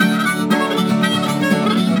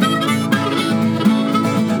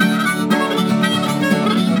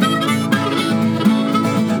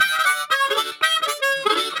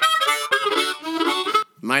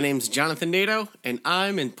name's Jonathan Nato, and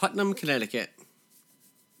I'm in Putnam, Connecticut.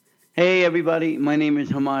 Hey everybody, my name is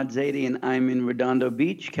Hamad Zaidi and I'm in Redondo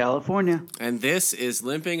Beach, California. And this is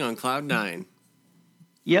Limping on Cloud 9.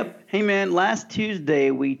 Yep. Hey man, last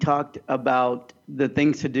Tuesday we talked about the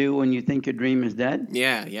things to do when you think your dream is dead.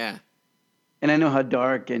 Yeah. And I know how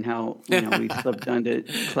dark and how, we slipped onto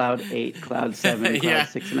Cloud 8, Cloud 7, Cloud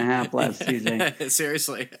 6.5 last Tuesday.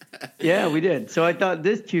 Seriously. Yeah, we did. So I thought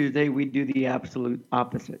this Tuesday we'd do the absolute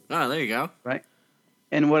opposite. Oh, there you go. Right?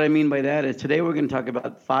 And what I mean by that is today we're going to talk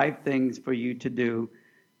about 5 things for you to do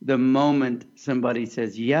the moment somebody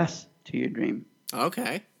says yes to your dream.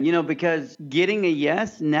 Okay. Because getting a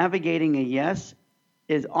yes, navigating a yes,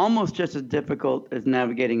 is almost just as difficult as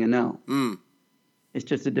navigating a no. It's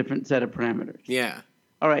just a different set of parameters. Yeah.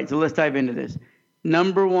 All right, so let's dive into this.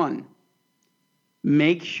 Number 1,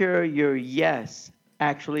 make sure your yes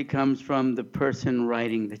actually comes from the person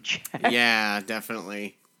writing the check. Yeah,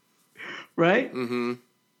 definitely. Right?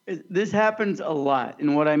 Mm-hmm. This happens a lot.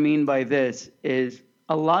 And what I mean by this is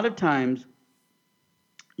a lot of times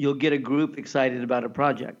you'll get a group excited about a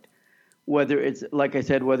project, whether it's, like I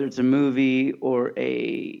said, whether it's a movie or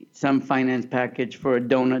some finance package for a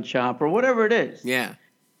donut shop or whatever it is. Yeah.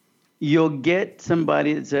 You'll get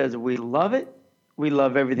somebody that says, we love it. We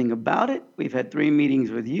love everything about it. We've had 3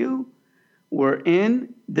 meetings with you. We're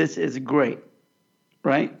in. This is great.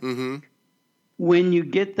 Right? Mm-hmm. When you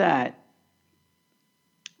get that,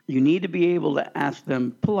 you need to be able to ask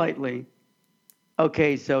them politely,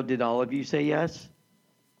 okay, so did all of you say yes?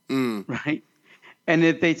 Right? And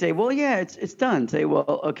if they say, well, yeah, it's done, say,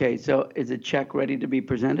 well, okay, so is a check ready to be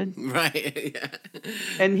presented? Right, yeah.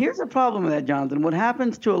 And here's the problem with that, Jonathan. What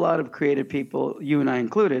happens to a lot of creative people, you and I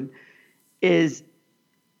included, is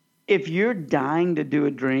if you're dying to do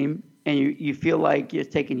a dream and you feel like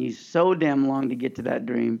it's taking you so damn long to get to that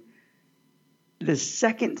dream, the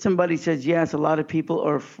second somebody says yes, a lot of people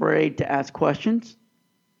are afraid to ask questions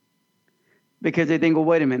because they think, well,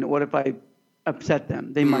 wait a minute, what if I upset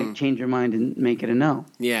them? They might change their mind and make it a no.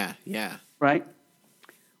 Yeah. Right?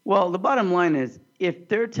 Well, the bottom line is if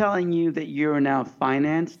they're telling you that you're now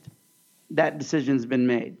financed, that decision's been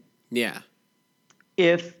made. Yeah.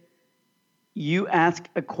 If you ask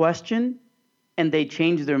a question and they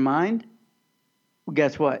change their mind, well,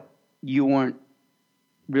 guess what? You weren't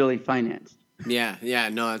really financed. Yeah,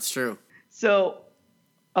 no, that's true. So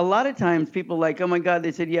a lot of times people are like, oh my God,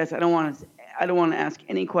 they said yes, I don't want to ask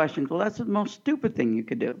any questions. Well, that's the most stupid thing you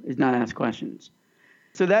could do is not ask questions.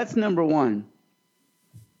 So that's number 1.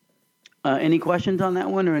 Any questions on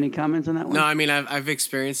that one or any comments on that one? No, I mean, I've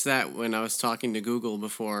experienced that when I was talking to Google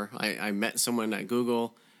before. I met someone at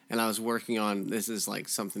Google, and I was working on, this is like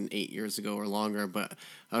something 8 years ago or longer, but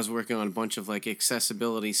I was working on a bunch of like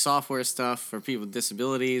accessibility software stuff for people with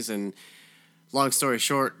disabilities. And long story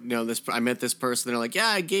short, I met this person. They're like, yeah,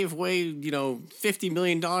 I gave away, $50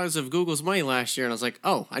 million of Google's money last year. And I was like,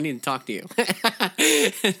 oh, I need to talk to you.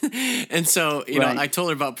 And so, Right. I told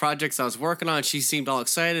her about projects I was working on. She seemed all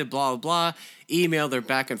excited, blah, blah, blah. Emailed her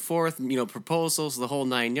back and forth, proposals, the whole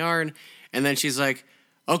 9 yard. And then she's like,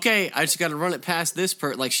 okay, I just got to run it past this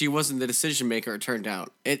like she wasn't the decision maker, it turned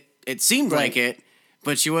out. It seemed like it,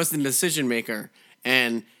 but she wasn't the decision maker.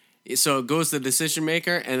 And so it goes to the decision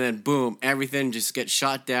maker, and then boom, everything just gets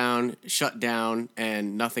shut down,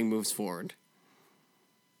 and nothing moves forward.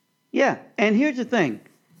 Yeah, and here's the thing.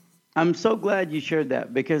 I'm so glad you shared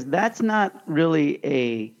that because that's not really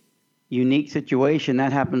a unique situation.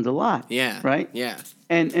 That happens a lot. Yeah. Right? Yeah.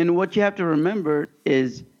 And what you have to remember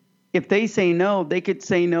is if they say no, they could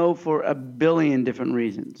say no for a billion different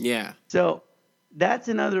reasons. Yeah. So that's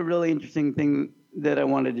another really interesting thing that I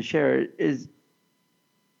wanted to share is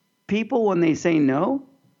people, when they say no,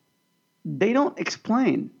 they don't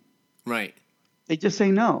explain. Right. They just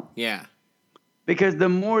say no. Yeah. Because the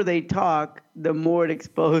more they talk, the more it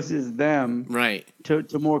exposes them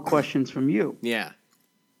to more questions from you. Yeah.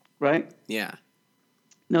 Right? Yeah.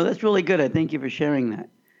 No, that's really good. I thank you for sharing that.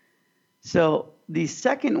 So the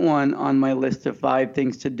second one on my list of 5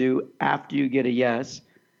 things to do after you get a yes,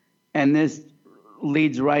 and this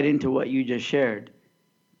leads right into what you just shared,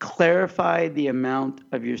 clarify the amount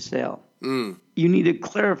of your sale. You need to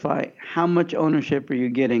clarify how much ownership are you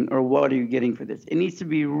getting or what are you getting for this. It needs to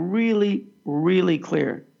be really, really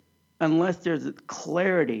clear. Unless there's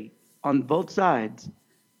clarity on both sides,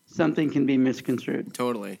 something can be misconstrued.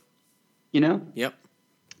 Totally. Yep.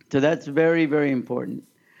 So that's very, very important.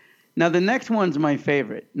 Now, the next one's my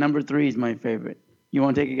favorite. Number 3 is my favorite. You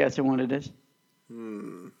want to take a guess at what it is?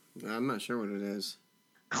 I'm not sure what it is.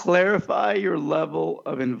 Clarify your level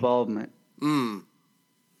of involvement.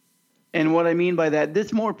 And what I mean by that,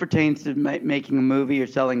 this more pertains to making a movie or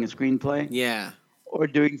selling a screenplay Yeah. or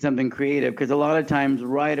doing something creative. Because a lot of times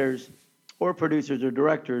writers or producers or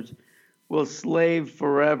directors will slave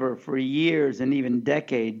forever for years and even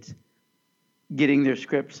decades getting their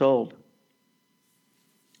script sold.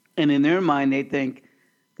 And in their mind, they think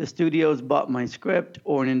the studio's bought my script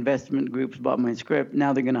or an investment group's bought my script.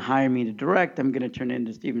 Now they're going to hire me to direct. I'm going to turn it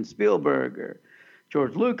into Steven Spielberg or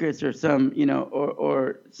George Lucas or some,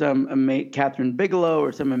 or some Catherine Bigelow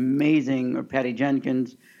or some amazing, or Patty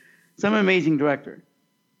Jenkins, some amazing director.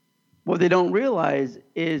 What they don't realize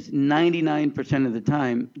is 99% of the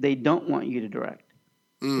time, they don't want you to direct.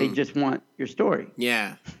 They just want your story.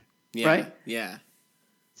 Yeah. Yeah. Right? Yeah.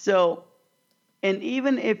 So, and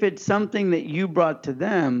even if it's something that you brought to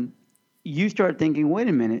them, you start thinking, wait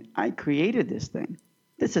a minute, I created this thing.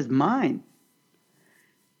 This is mine.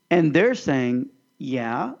 And they're saying,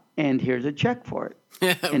 yeah, and here's a check for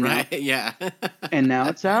it. And right. Now, yeah. and now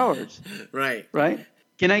it's ours. Right. Right?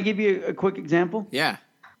 Can I give you a quick example? Yeah.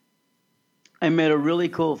 I met a really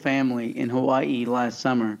cool family in Hawaii last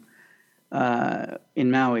summer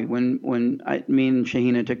in Maui when me and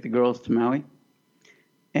Shahina took the girls to Maui.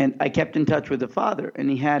 And I kept in touch with the father, and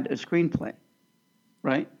he had a screenplay,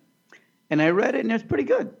 right? And I read it, and it was pretty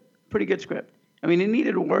good script. I mean, it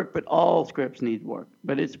needed work, but all scripts need work,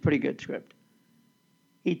 but it's a pretty good script.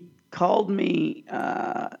 He called me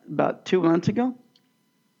about 2 months ago,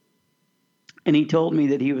 and he told me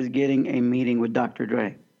that he was getting a meeting with Dr.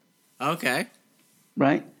 Dre. Okay.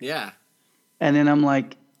 Right? Yeah. And then I'm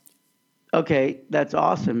like, okay, that's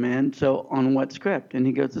awesome, man. So on what script? And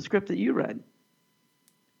he goes, the script that you read.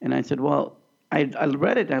 And I said, well, I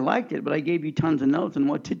read it, I liked it, but I gave you tons of notes on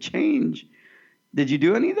what to change. Did you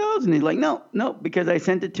do any of those? And he's like, no, because I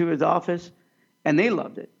sent it to his office, and they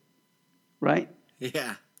loved it, right?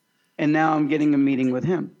 Yeah. And now I'm getting a meeting with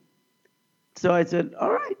him. So I said,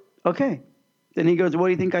 all right, okay. Then he goes, what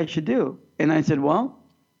do you think I should do? And I said, well,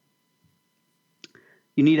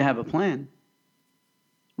 you need to have a plan,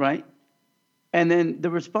 right? And then the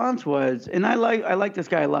response was, and I like this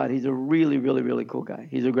guy a lot. He's a really, really, really cool guy.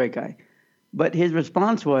 He's a great guy. But his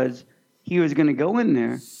response was he was going to go in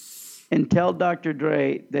there and tell Dr.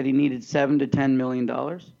 Dre that he needed $7 to $10 million.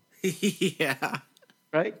 Yeah.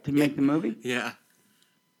 Right? To make the movie. Yeah.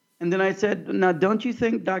 And then I said, now, don't you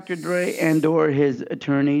think Dr. Dre and or his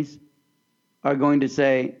attorneys are going to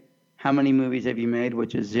say, how many movies have you made,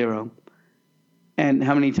 which is 0? And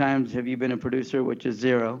how many times have you been a producer, which is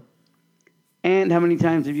 0? And how many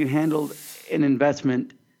times have you handled an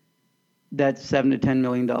investment that's $7 to $10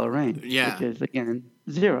 million range? Yeah. Which is, again,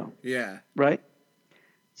 0. Yeah. Right?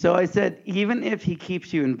 So I said, even if he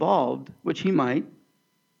keeps you involved, which he might,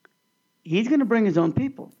 he's going to bring his own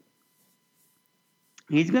people.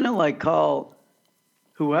 He's going to call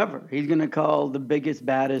whoever. He's going to call the biggest,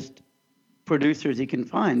 baddest producers he can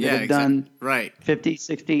find that have done right. 50,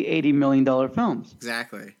 60, $80 million films.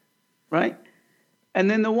 Exactly. Right? And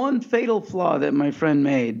then the one fatal flaw that my friend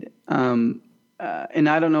made, and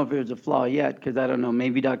I don't know if it was a flaw yet, because I don't know,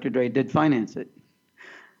 maybe Dr. Dre did finance it.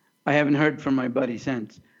 I haven't heard from my buddy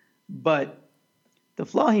since. But the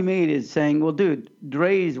flaw he made is saying, well, dude,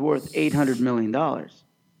 Dre's worth $800 million. $10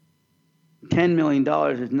 million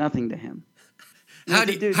is nothing to him. How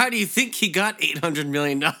do you think he got $800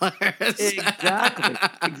 million?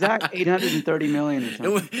 Exactly. 830 million or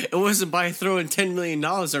something. It wasn't by throwing $10 million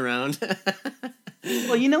around.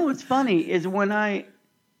 Well, you know what's funny is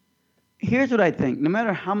here's what I think. No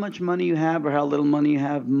matter how much money you have or how little money you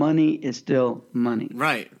have, money is still money.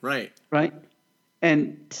 Right. Right?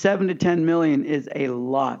 And 7 to 10 million is a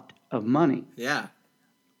lot of money. Yeah.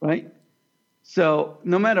 Right? So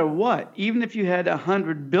no matter what, even if you had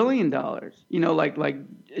 $100 billion, like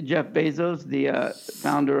Jeff Bezos, the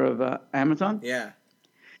founder of Amazon. Yeah.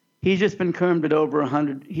 He's just been confirmed at over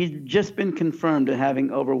 100. He's just been confirmed at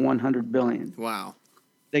having over 100 billion. Wow.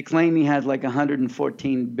 They claim he has like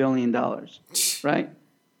 $114 billion, right?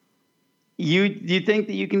 You think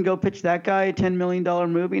that you can go pitch that guy a $10 million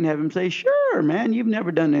movie and have him say, sure, man, you've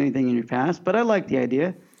never done anything in your past, but I like the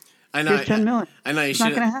idea. I know. Here's $10 million. I know. It's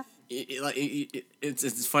not going to happen.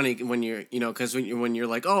 It's funny when you're because when you're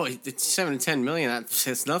like, oh, it's 7 to 10 million,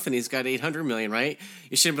 that's nothing. He's got 800 million, right?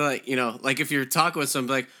 You should be like, like if you're talking with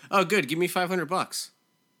somebody, like, oh, good, give me $500.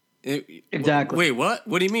 Exactly. Wait, what?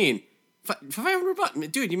 What do you mean? $500,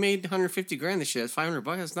 dude? You made 150 grand this year. That's $500.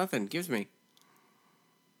 That's nothing. Give me.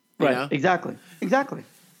 Right. Know? Exactly.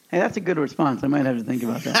 Hey, that's a good response. I might have to think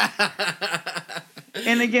about that.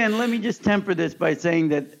 And again, let me just temper this by saying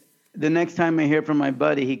that the next time I hear from my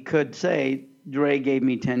buddy, he could say, Dre gave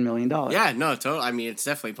me $10 million. Yeah, no, totally. I mean, it's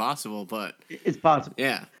definitely possible, but... It's possible.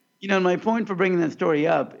 Yeah. My point for bringing that story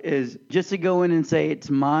up is just to go in and say it's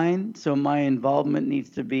mine, so my involvement needs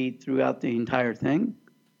to be throughout the entire thing.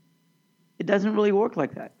 It doesn't really work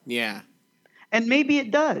like that. Yeah. And maybe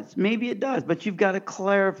it does, but you've got to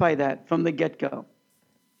clarify that from the get-go.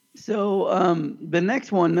 So the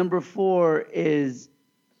next one, number 4, is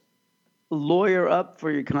lawyer up for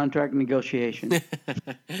your contract negotiation.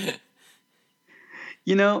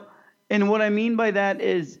 And what I mean by that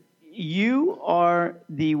is you are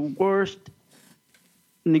the worst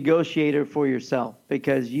negotiator for yourself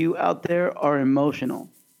because you out there are emotional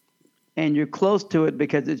and you're close to it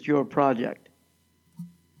because it's your project.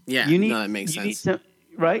 Yeah, that makes sense.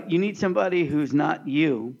 Right? You need somebody who's not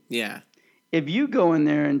you. Yeah. If you go in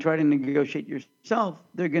there and try to negotiate yourself,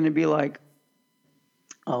 they're going to be like,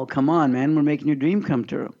 oh, come on, man, we're making your dream come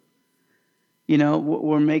true.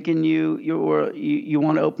 We're making you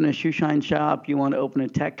want to open a shoe shine shop, you want to open a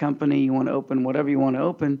tech company, you want to open whatever you want to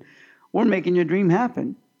open. We're making your dream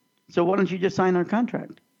happen. So why don't you just sign our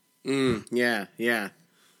contract? Yeah.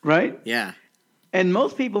 Right? Yeah. And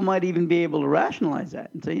most people might even be able to rationalize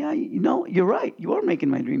that and say, yeah, you're right. You are making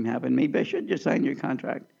my dream happen. Maybe I should just sign your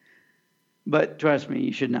contract. But trust me,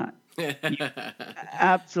 you should not. You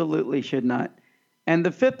absolutely should not. And the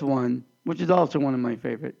 5th one, which is also one of my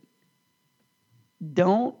favorite,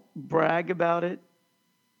 don't brag about it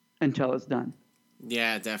until it's done.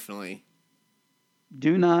 Yeah, definitely.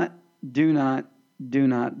 Do not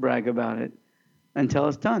brag about it until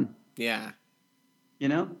it's done. Yeah.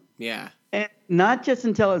 Yeah. And not just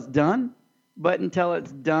until it's done, but until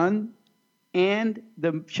it's done and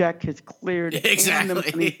the check has cleared and the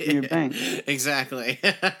money's in your bank. Exactly.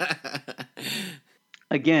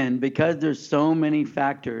 Again, because there's so many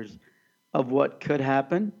factors of what could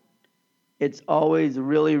happen, it's always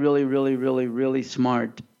really, really, really, really, really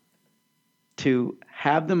smart to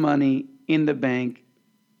have the money in the bank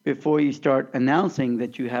before you start announcing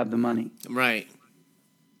that you have the money. Right.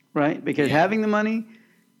 Right? Because having the money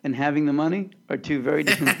and having the money are two very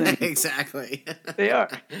different things. Exactly. They are.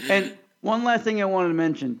 And one last thing I wanted to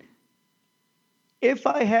mention. If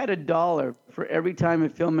I had $1 for every time a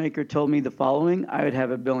filmmaker told me the following, I would have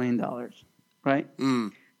 $1 billion. Right?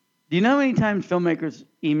 Mm. Do you know how many times filmmakers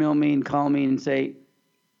email me and call me and say,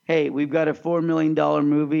 hey, we've got a $4 million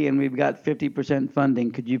movie and we've got 50%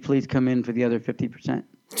 funding. Could you please come in for the other 50%?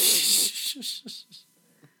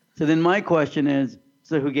 So then my question is,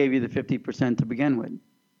 so who gave you the 50% to begin with?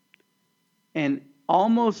 And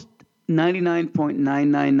almost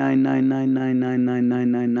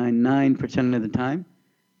 99.99999999999% of the time,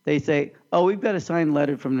 they say, oh, we've got a signed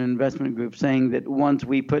letter from an investment group saying that once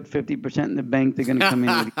we put 50% in the bank, they're going to come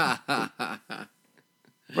in with you.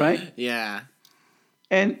 Right? Yeah.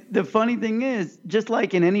 And the funny thing is, just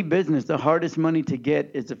like in any business, the hardest money to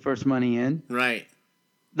get is the first money in. Right.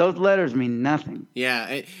 Those letters mean nothing.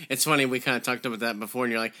 Yeah. It's funny. We kind of talked about that before,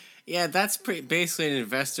 and you're like, yeah, that's basically an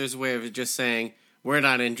investor's way of just saying, we're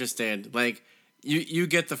not interested. Like, you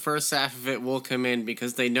get the first half of it, we'll come in,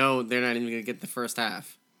 because they know they're not even going to get the first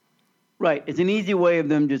half. Right. It's an easy way of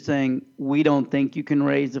them just saying, we don't think you can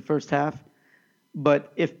raise the first half,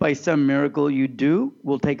 but if by some miracle you do,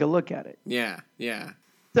 we'll take a look at it. Yeah.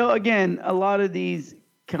 So again, a lot of these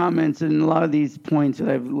comments and a lot of these points that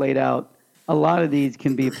I've laid out, a lot of these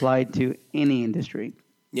can be applied to any industry.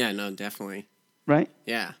 Yeah, no, definitely. Right?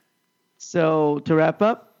 Yeah. So to wrap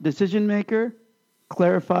up, decision maker,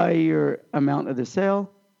 clarify your amount of the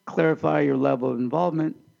sale, clarify your level of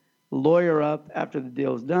involvement, lawyer up after the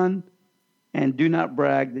deal is done, and do not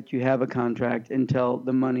brag that you have a contract until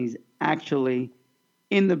the money's actually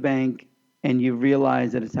in the bank and you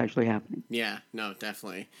realize that it's actually happening. Yeah, no,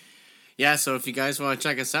 definitely. Yeah, so if you guys want to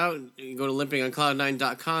check us out, you go to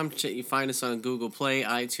limpingoncloud9.com. You find us on Google Play,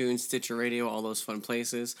 iTunes, Stitcher Radio, all those fun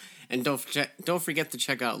places. And don't forget to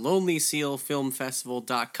check out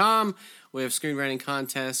LonelySealFilmFestival.com. We have screenwriting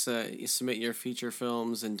contests. You submit your feature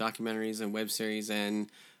films and documentaries and web series and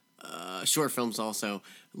short films also.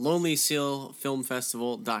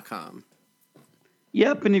 LonelySealFilmFestival.com.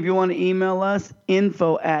 Yep, and if you want to email us,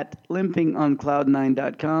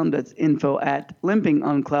 info@limpingoncloud9.com. That's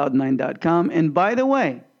info@limpingoncloud9.com. And by the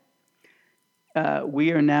way,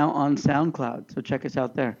 we are now on SoundCloud, so check us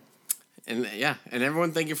out there. And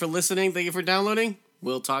everyone, thank you for listening. Thank you for downloading.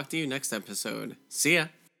 We'll talk to you next episode. See ya.